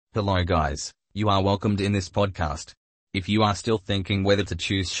Hello guys, you are welcomed in this podcast. If you are still thinking whether to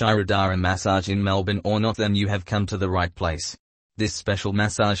choose Shirodhara massage in Melbourne or not, then you have come to the right place. This special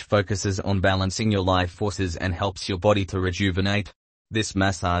massage focuses on balancing your life forces and helps your body to rejuvenate. This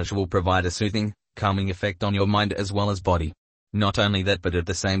massage will provide a soothing, calming effect on your mind as well as body. Not only that, but at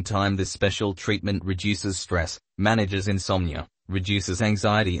the same time this special treatment reduces stress, manages insomnia, reduces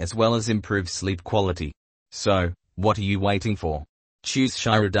anxiety as well as improves sleep quality. So, what are you waiting for? Choose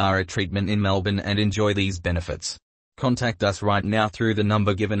Shirodhara treatment in Melbourne and enjoy these benefits. Contact us right now through the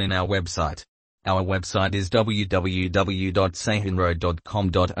number given in our website. Our website is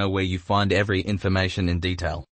www.sahinroad.com.au where you find every information in detail.